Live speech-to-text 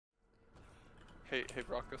Hey,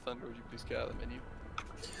 Rocco Thunder, would you please get out of the menu?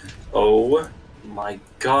 Oh my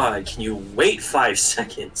god, can you wait 5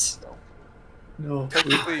 seconds? No.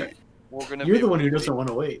 Technically, we're gonna You're be the one who able to doesn't want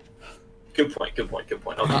to wait. Good point. I'll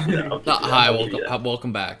give you that. I'll give you that. Hi, I'll give you that.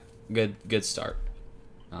 welcome back. Good start.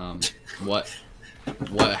 What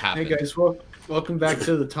happened? Hey guys, welcome back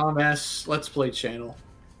to the Tom Ass Let's Play channel.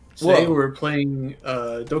 Today we're playing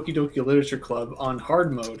Doki Doki Literature Club on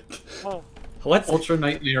hard mode. What's Ultra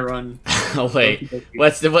Nightmare Run? Oh wait,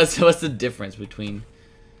 what's the difference between?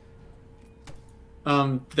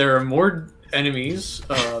 There are more enemies.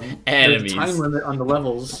 Enemies. There's a time limit on the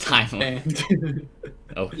levels. Time limit. And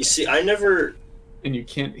Oh, You see, I never you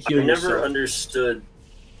can't heal yourself. understood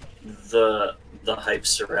the hype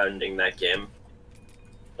surrounding that game.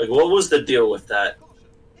 Like, what was the deal with that?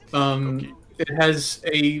 It has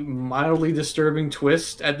a mildly disturbing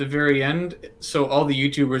twist at the very end, so all the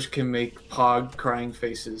YouTubers can make Pog crying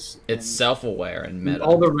faces. it's self-aware and meta.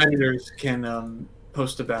 All the Redditors can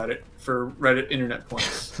post about it for Reddit internet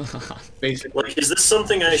points. Basically, Like, is this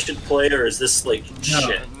something I should play, or is this, like,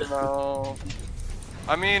 shit? No.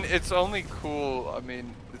 I mean, it's only cool. I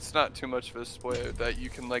mean, it's not too much of a spoiler that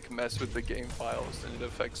you can like mess with the game files and it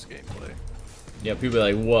affects gameplay. Yeah, people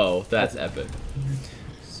are like, "Whoa, that's epic."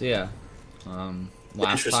 So yeah,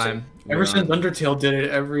 last time. ever since Undertale did it,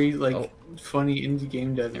 every funny indie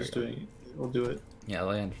game dev is doing it. We'll do it. Yeah,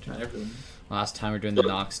 like Not everyone. last time we're doing the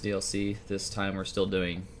Knoxx DLC. This time we're still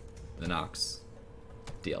doing the Knoxx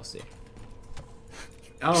DLC.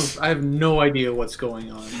 I have no idea what's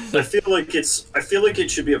going on. I feel like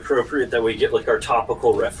it should be appropriate that we get like our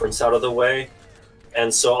topical reference out of the way,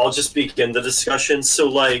 and so I'll just begin the discussion. So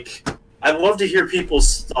like, I'd love to hear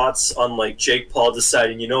people's thoughts on like Jake Paul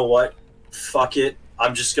deciding, you know what, fuck it,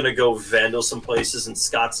 I'm just gonna go vandal some places in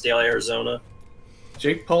Scottsdale, Arizona.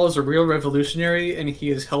 Jake Paul is a real revolutionary, and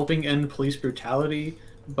he is helping end police brutality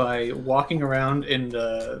by walking around and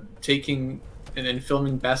taking and then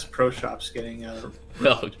filming Bass Pro Shops getting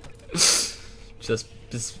No, just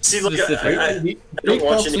See, look, specific. I don't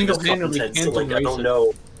watch any of his content, so like, I don't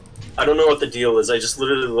know what the deal is. I just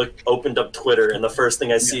literally opened up Twitter, and the first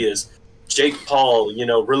thing I see is Jake Paul,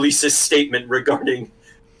 releases statement regarding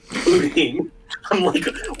looting. I'm like,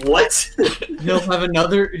 what? He'll have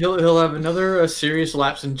another serious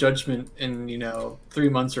lapse in judgment in 3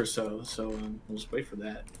 months or so. So we'll just wait for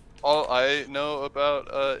that. All I know about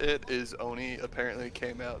it is Oni apparently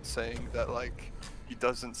came out saying that like he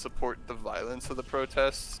doesn't support the violence of the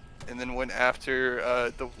protests, and then went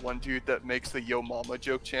after the one dude that makes the Yo Mama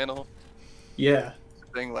joke channel. Yeah,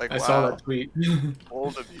 Saying like, I wow, saw that tweet.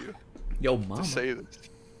 bold of you Yo, mama. to say this.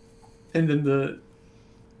 And then the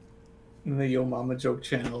Yo Mama joke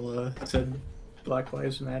channel said Black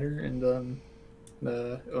Lives Matter, and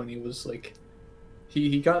Oni was like,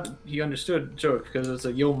 he understood the joke because it's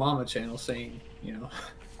a Yo Mama channel saying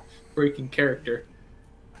breaking character.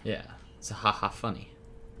 Yeah, it's a haha funny.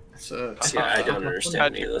 So Yeah, I don't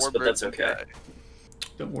understand any of this, but that's okay.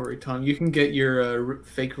 don't worry, Tom. You can get your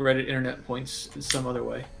fake Reddit internet points some other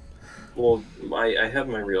way. Well, I have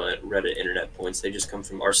my real Reddit internet points. They just come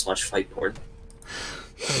from r/fightporn.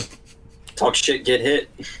 Talk shit, get hit.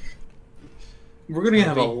 We're gonna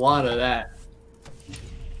have a lot of that.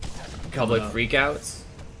 Public freakouts,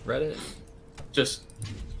 Reddit. Just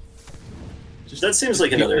That seems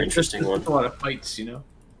like another interesting one. A lot of fights,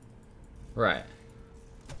 Right.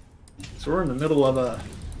 So we're in the middle of a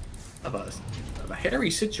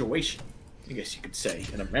hairy situation, I guess you could say,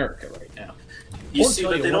 in America right now. You see,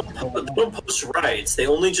 but they don't post riots. They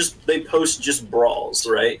post just brawls,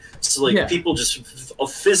 right? So like people just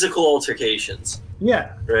physical altercations.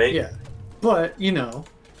 Yeah. Right. Yeah. But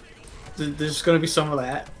there's gonna be some of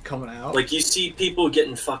that coming out. Like you see people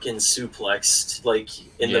getting fucking suplexed, like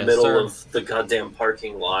in the middle of the goddamn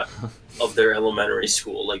parking lot of their elementary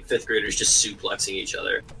school. Like 5th graders just suplexing each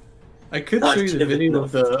other. I could show you the video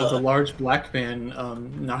of the large black man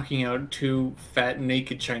knocking out 2 fat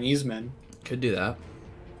naked Chinese men. Could do that.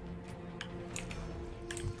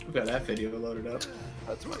 We've got that video loaded up.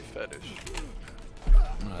 That's my fetish.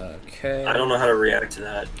 Okay. I don't know how to react to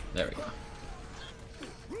that. There we go.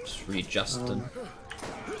 Just readjusting.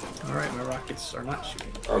 Alright, my rockets are not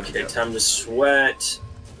shooting. Okay, time to sweat.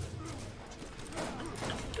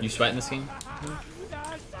 You sweating this game?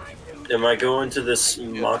 Am I going to this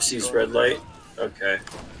Moxie's red light? Okay.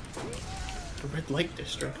 The red light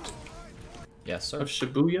district Yes, sir. of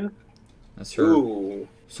Shibuya? That's her. Ooh.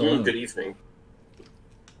 Saloon. Good evening.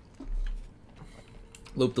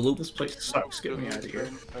 Loop the loop. This place sucks. Get me out of here.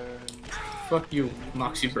 Fuck you,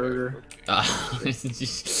 Moxie Burger.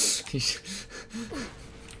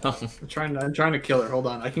 I'm trying to kill her. Hold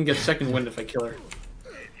on. I can get second wind if I kill her.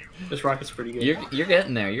 This rocket's pretty good. You're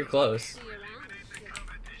getting there. You're close.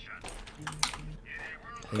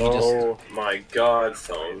 Oh my god,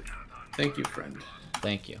 phone. Thank you, friend.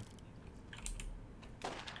 Thank you. We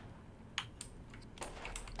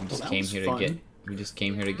Well, just that came was here fun. to get. We just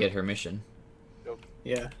came here to get her mission.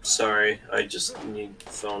 Yeah. Sorry, I just need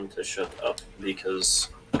phone to shut up because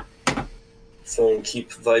phone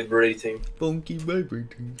keep vibrating. Phone keep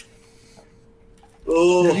vibrating.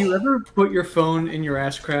 Oh. Have you ever put your phone in your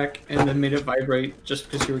ass crack and then made it vibrate just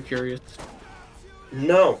because you were curious?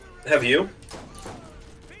 No. Have you?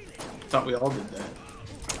 Thought we all did that.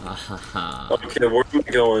 Okay, where am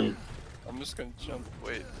I going? I'm just gonna jump.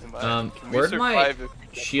 Wait, can we Where'd my survive if we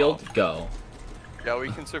jump shield off? go? Yeah, we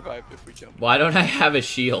can survive if we jump. Why don't I have a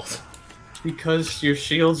shield? Because your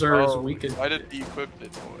shields are as weak as. Why did he equip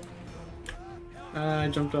it for? I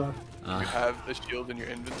jumped off. You have the shield in your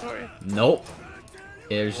inventory? Nope.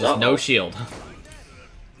 There's just no shield.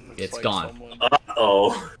 Looks It's like gone. someone-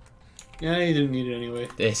 Uh-oh. Yeah, you didn't need it anyway.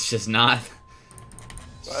 It's just not.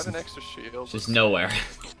 Do I have an extra shield? Just nowhere.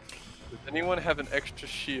 Does anyone have an extra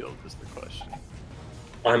shield is the question.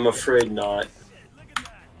 I'm afraid not.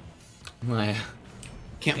 My.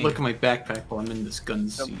 Can't look at my backpack while I'm in this gun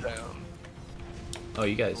seat. Jump down. Oh,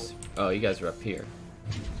 you guys. Oh, you guys are up here.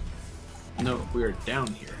 No, we're down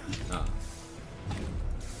here. Oh.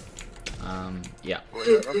 Yeah. Wait,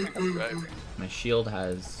 I don't think I'm driving. My shield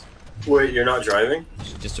has Wait, you're not driving?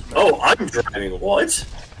 just a. Oh, I'm driving. What?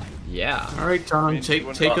 Yeah. All right, Tom, mean, take you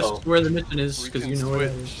us uh-oh. to where the mission is, We because can you know where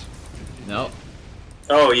it switch. is. No.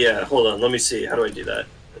 Oh, yeah. Hold on. Let me see. How do I do that?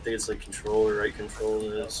 I think it's like control or right control.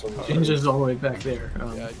 Ginger's all the way back there. Yeah,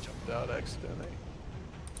 I jumped out accidentally.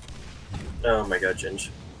 Oh my god, Ginge.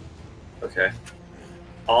 Okay.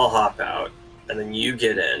 I'll hop out, and then you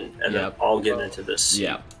get in, and then Yep. I'll get into this seat.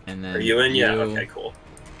 Yeah. And then. Are you in? Yeah. Okay, cool.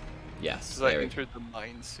 Yes. Because I There we entered the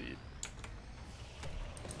mine seat.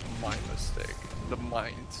 My mistake. The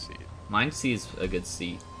mine seat. Mine sees a good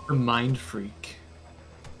seat. The Mind Freak.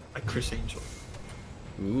 By Chris Angel.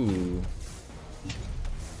 Ooh.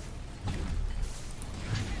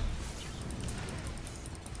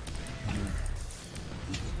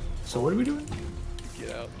 So what are we doing?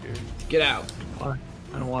 Get out here. Get out. Why?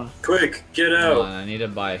 I don't want Quick, get Hold out. on, I need to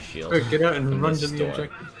buy a shield. to. Get out and From run this to the store.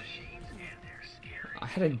 objective. I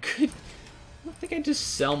had a good. I don't think I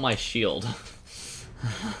just sell my shield.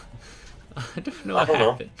 I don't know I what don't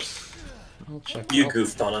know. happened. I'll check. You I'll-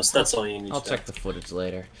 goofed on us. That's all you need I'll to check the footage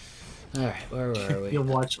later. Alright, where were we? You'll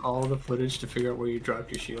watch all the footage to figure out where you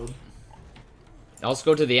dropped your shield. I'll just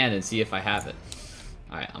go to the end and see if I have it.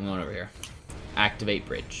 Alright, I'm going over here. Activate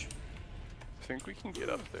bridge. I think we can get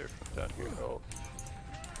up there from down here. Oh,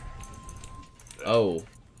 Oh,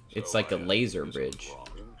 it's like a laser bridge.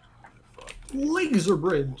 Laser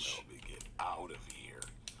bridge. We get out of here.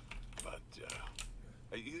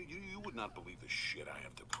 But you would not believe the shit I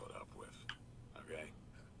have to put up with. Okay?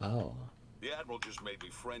 Oh. The Admiral just made me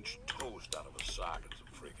French toast out of a socket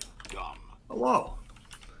of freaking gum. Hello.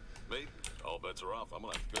 Mate, all bets are off. I'm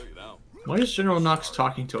gonna have to kill you now. Why is General Knoxx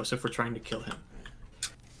talking to us if we're trying to kill him?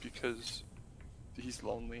 because he's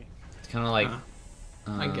lonely. It's kind of like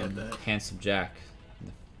I get that. Handsome Jack.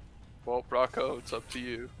 Well, Rocco, it's up to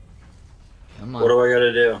you. Come on. What do I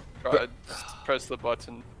gotta do? Press the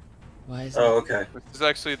button. Why is Oh, okay. This is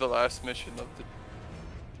actually the last mission of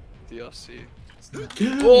the DLC.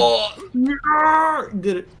 Oh!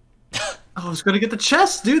 Did it. I was gonna get the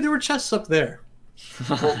chests, dude. There were chests up there.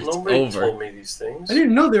 Well, It's nobody over. told me these things. I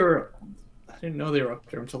didn't know they were. I didn't know they were up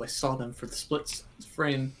there until I saw them for the split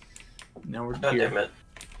frame. Now we're God here. damn it.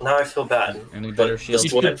 Now I feel bad. Any But better the shields? You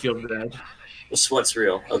sweat, should feel bad. the sweat's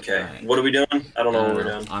real. Okay. Alright. What are we doing? I don't know what we're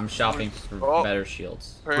doing. I'm shopping for Oh. better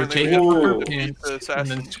shields. We're Apparently, taking Ooh. off our the pants and then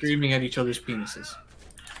assassins. screaming at each other's penises.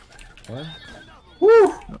 What?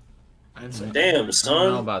 Woo! I'd say. Damn, I don't know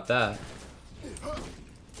son. about that.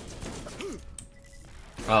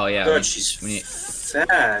 Oh yeah. God, she's when you-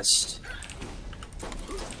 fast.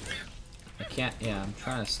 I can't. Yeah, I'm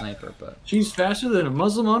trying to snipe her, but She's faster than a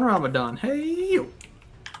Muslim on Ramadan. Hey, you.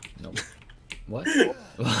 nope. What?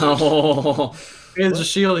 Oh, There's a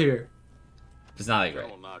shield here. it's not like right.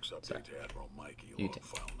 General Knoxx, update to Admiral Mikey. You Log take-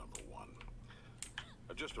 file number 1.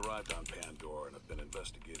 I've just arrived on Pandora and have been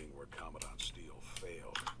investigating where Commandant Steele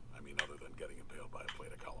failed. I mean, other than getting impaled by a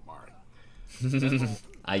plate of calamari.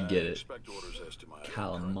 I get it. Expect orders as to my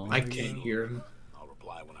Calamari. I can't hear him. I'll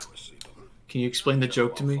reply when I receive them. Can you explain the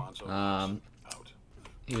joke to me? Alfonso, Um, out.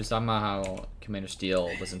 He was talking about how Commander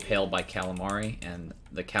Steele was impaled by calamari, and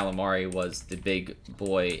the calamari was the big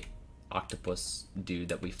boy octopus dude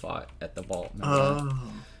that we fought at the vault. Remember that?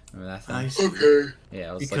 Oh. Remember that thing? Nice. Okay.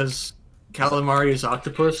 Yeah, it was Because calamari is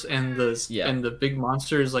octopus, and the big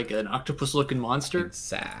monster is like an octopus-looking like, monster.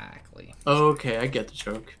 exactly. Okay, I get the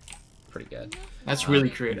joke. Pretty good. That's really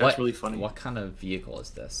creative. That's really funny. What kind of vehicle is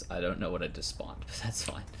this? I don't know what I just spawned, but that's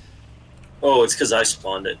fine. Oh, it's because I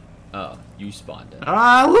spawned it. Oh, you spawned it.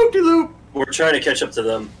 Ah, loop-de-loop! We're trying to catch up to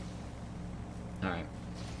them. Alright.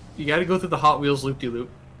 You gotta go through the Hot Wheels loop-de-loop.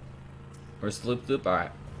 Where's the loop-loop?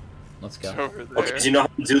 Alright. Let's go. It's over there. Okay, do you know how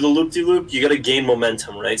to do the loop-de-loop? You gotta gain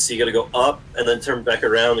momentum, right? So you gotta go up, and then turn back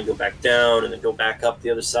around, and go back down, and then go back up the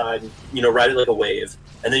other side. And, you know, ride it like a wave.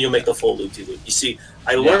 And then you'll make the full loop-de-loop. You see,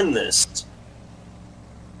 I learned this.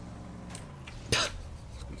 I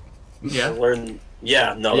Yeah. learned...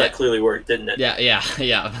 Yeah, no, that clearly worked, didn't it? Yeah,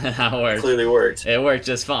 that worked. Clearly worked. It worked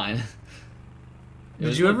just fine.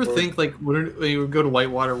 Did you ever think, like, when you would go to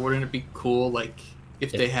Whitewater, wouldn't it be cool, like,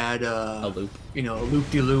 if they had a loop? You know, a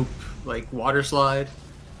loop-de-loop, like, water slide?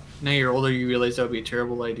 Now you're older, you realize that would be a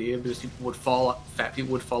terrible idea because fat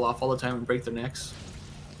people would fall off all the time and break their necks.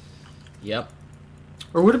 Yep.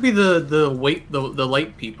 Or would it be the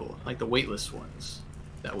light people, like the weightless ones,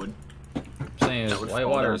 that would Saying is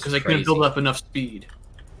Whitewater is because they couldn't build up enough speed?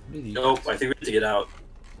 Nope, I think we have to get out.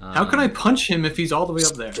 How can I punch him if he's all the way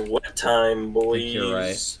up there? It's wet time, boys. You're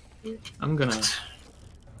right. I'm gonna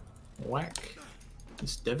whack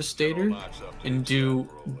this Devastator and do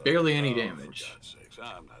barely any damage.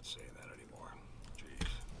 I'm not saying that anymore. Jeez.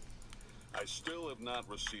 I still have not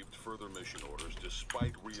received further mission orders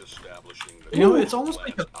despite reestablishing the... You know, it's almost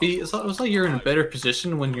like it's almost like you're in a better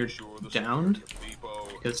position when you're downed,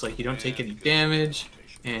 because like you don't take any damage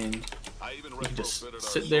and you can just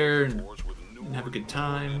sit there and have a good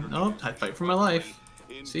time. Oh, I fight for my life.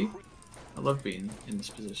 See? I love being in this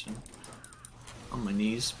position. On my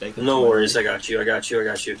knees, begging. No worries, I got you.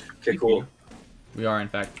 Okay, cool. We are, in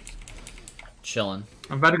fact, chilling.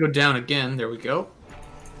 I'm about to go down again. There we go.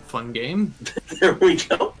 Fun game. There we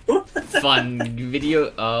go. Fun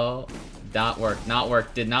video. Oh, not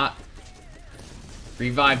work. Did not.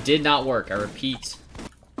 Revive did not work. I repeat.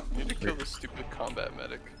 You need to kill the stupid combat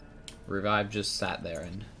medic. Revive just sat there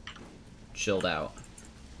and chilled out.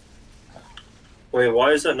 Wait,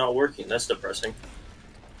 why is that not working? That's depressing.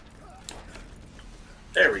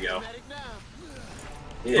 There we go.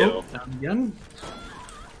 Ew. Oh, down again.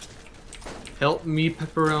 Help me,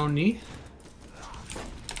 pepperoni.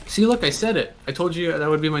 See, look, I said it. I told you that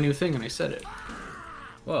would be my new thing, and I said it.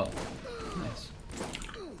 Whoa. Nice.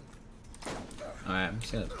 Alright, I'm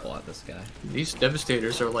just gonna pull out this guy. These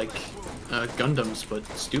Devastators are like Gundams, but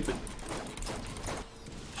stupid.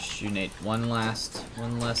 Nate, one less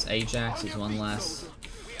Ajax is one less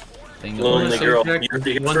thing. Lonely girl, Ajax, you're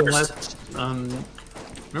the one first. less.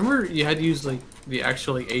 Remember you had to use like the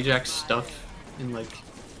actual like, Ajax stuff in like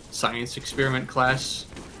science experiment class,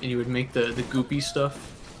 and you would make the goopy stuff.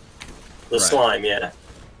 The slime, yeah.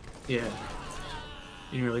 Yeah.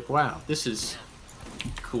 And you're like, wow, this is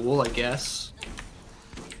cool, I guess.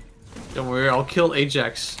 Don't worry, I'll kill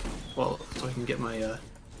Ajax. Well, so I can get my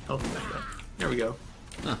health back up. There we go.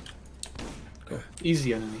 Huh. Cool.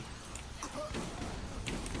 Easy enemy.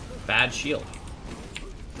 Bad shield.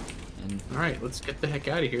 And Alright, let's get the heck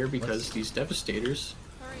out of here because these Devastators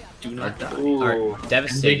do not die. are And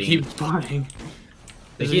devastating. they keep spawning.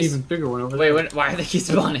 There's an keep- even bigger one over there. Wait, why are they keep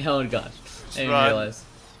spawning? Oh god. I didn't Run. realize.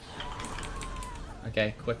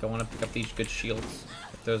 Okay, quick, I want to pick up these good shields.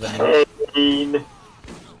 If there's any.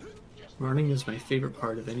 Running is my favorite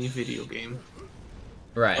part of any video game.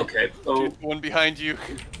 Right. Okay. Oh, Dude, one behind you.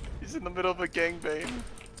 He's in the middle of a gangbang.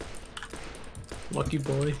 Lucky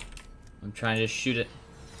boy. I'm trying to shoot it.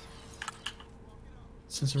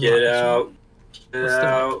 Since I'm get rocket out. Get What's that?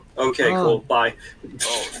 out. Okay, Oh. cool. Bye.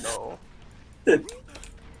 Oh no.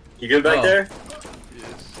 You good back Oh. there?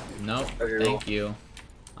 Yes. Nope. Okay, Thank you.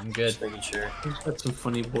 I'm good. Just making sure. He's got some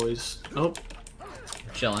funny boys. Oh,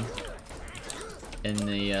 Chilling. In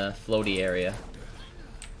the floaty area.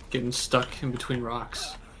 getting stuck in between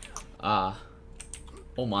rocks. Ah.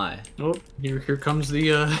 Oh my. Oh, here comes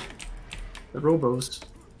the Robos,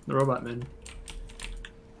 the robot men.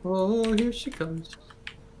 Oh, here she comes.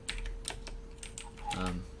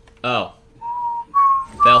 Oh.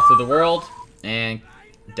 Fell through the world and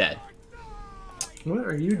dead. What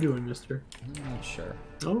are you doing, mister? I'm not sure.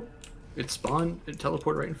 Oh, it spawned, it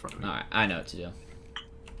teleported right in front of me. Alright, I know what to do.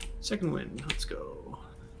 Second win, let's go.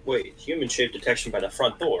 Wait, human shape detection by the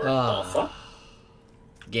front door. Ah. The fuck?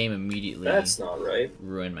 Game immediately That's not right.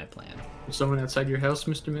 ruined my plan. Is someone outside your house,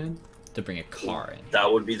 Mr. Man? To bring a car in.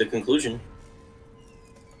 That would be the conclusion.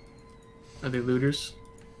 Are they looters?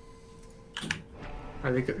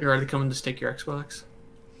 Are they coming to stake your Xbox?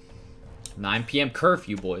 9 p.m.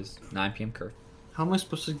 curfew, boys. 9 p.m. curfew. How am I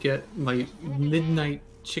supposed to get my midnight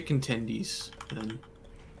chicken tendies then?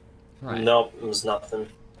 Right. Nope, it was nothing.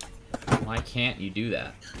 Why can't you do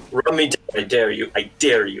that? Run me down. I dare you. I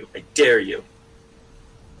dare you. I dare you.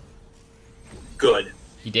 Good.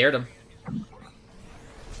 He dared him.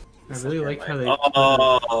 I really like how they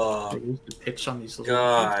use the pitch on these little.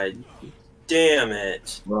 God damn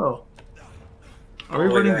it. Whoa. Are we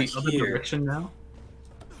running the other direction now?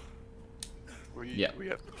 We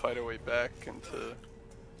have to fight our way back into.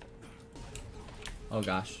 Oh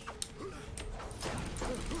gosh.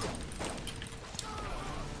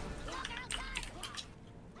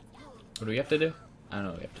 What do we have to do? I don't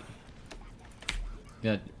know what we have to do.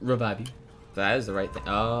 Yeah, revive you. That is the right thing.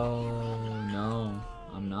 Oh no,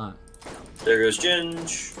 I'm not. There goes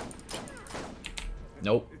Ginge.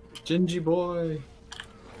 Nope. Gingy boy.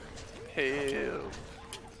 Help.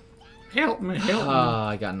 Help me, help me.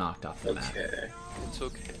 I got knocked off the map. Okay. It's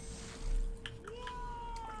okay.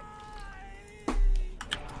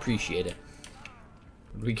 Appreciate it.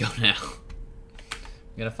 Where do we go now?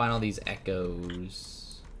 We gotta find all these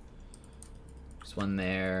echoes. There's one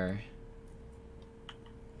there.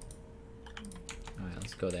 Alright,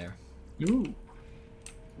 let's go there. Ooh.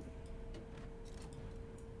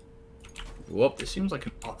 Whoop. This seems like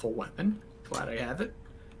an awful weapon. Glad I have it.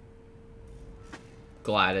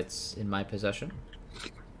 Glad it's in my possession.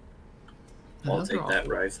 I'll Another take that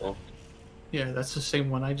awful- rifle. Yeah, that's the same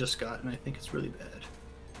one I just got, and I think it's really bad.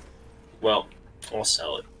 Well, I'll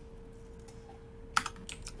sell it.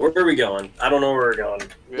 Where are we going? I don't know where we're going.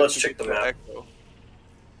 We Let's have to check the get to map.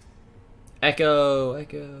 Echo. Echo. Oh, wait,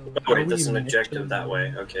 Are that's we an next objective to- that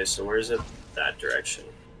way. Okay, so where is it? That direction.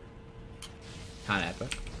 Kinda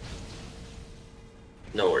epic.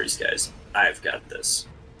 No worries, guys. I've got this.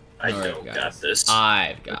 I Alright, don't guys. got this.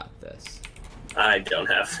 I've got this. I don't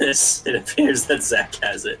have this. It appears that Zach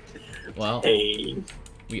has it. Well, Hey.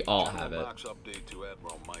 we all have it. Knoxx update to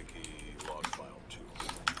Admiral Mikey, log file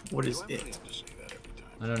 2. What is Do I it? have to say that every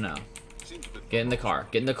time? I don't know. Seems a bit Get in the car.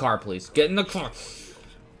 Get in the car, please. Get in the car.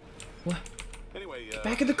 What? Anyway,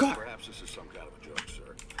 Back in the car. Perhaps this is some kind of a joke,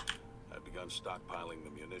 sir. I've begun stockpiling the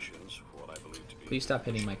munitions for what I believe to be. Please stop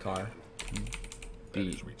hitting my car. That Be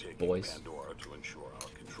is retaking boys. Pandora to ensure our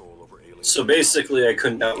control over alien So basically, I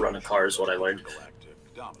couldn't outrun a car, is what I learned.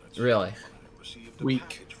 galactic dominance. Really? Received a Weak.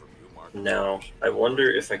 package from you, Mark. Now, I wonder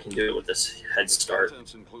if I can do it with this head start.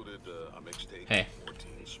 Contents included a mixtape Hey. of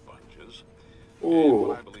 14 sponges. Ooh,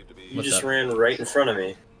 What I believe to be you What's just up? ran right in front of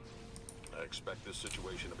me. I expect this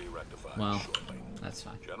situation to be rectified Well, shortly. that's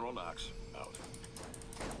fine. General Knoxx, out.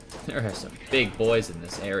 There are some big boys in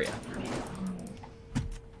this area.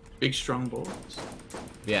 Big strong boys.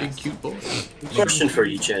 Yeah. Big cute boys. Question for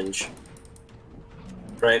you, Ginge.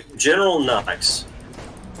 Right, General Knoxx.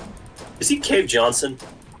 Is he Cave Johnson?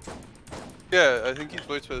 Yeah, I think he's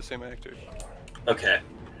voiced by the same actor. Okay.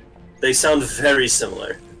 They sound very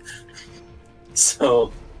similar.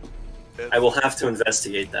 So, I will have to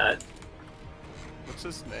investigate that. What's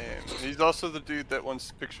his name? He's also the dude that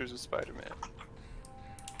wants pictures of Spider-Man.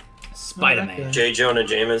 Spider-Man. J. Jonah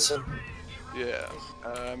Jameson. Yeah.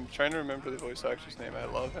 I'm trying to remember the voice actor's name. I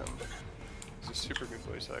love him. He's a super good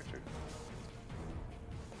voice actor.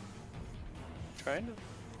 Trying to.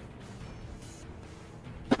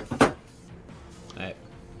 Alright.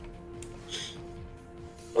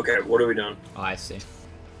 Okay, what are we doing? Oh, I see.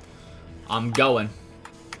 I'm going.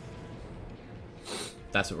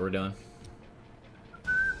 That's what we're doing.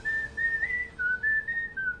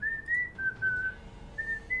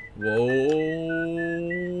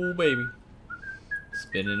 Whoa, baby.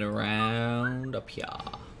 Spinning around up here.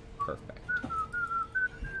 Perfect.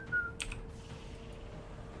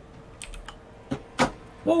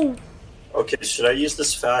 Whoa. Okay, should I use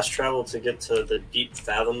this fast travel to get to the deep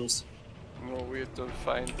fathoms? No, we have to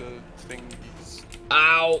find the thingies.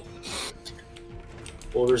 Ow.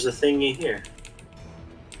 Well, there's a thingy here.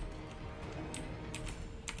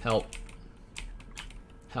 Help.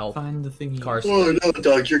 Help. Find the thing. Car's Oh no,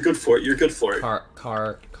 dog, you're good for it. You're good for it.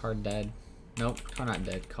 car dead. Nope, car not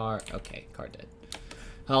dead. Car, okay, car dead.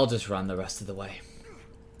 I'll just run the rest of the way.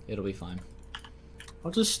 It'll be fine.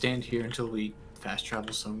 I'll just stand here until we fast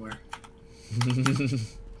travel somewhere.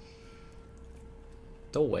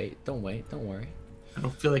 Don't wait, don't worry. I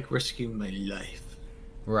don't feel like risking my life.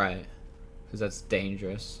 Right, because that's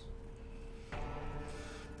dangerous.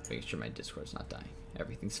 Making sure my Discord's not dying.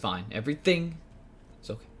 Everything's fine. Everything is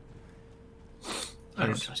okay. I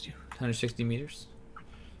don't trust you. 160 meters.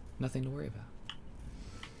 Nothing to worry about.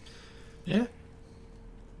 Yeah.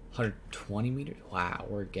 120 meters? Wow,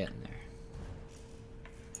 we're getting there.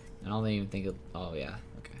 I don't even think of... Oh, yeah.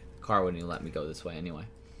 Okay. car wouldn't even let me go this way anyway.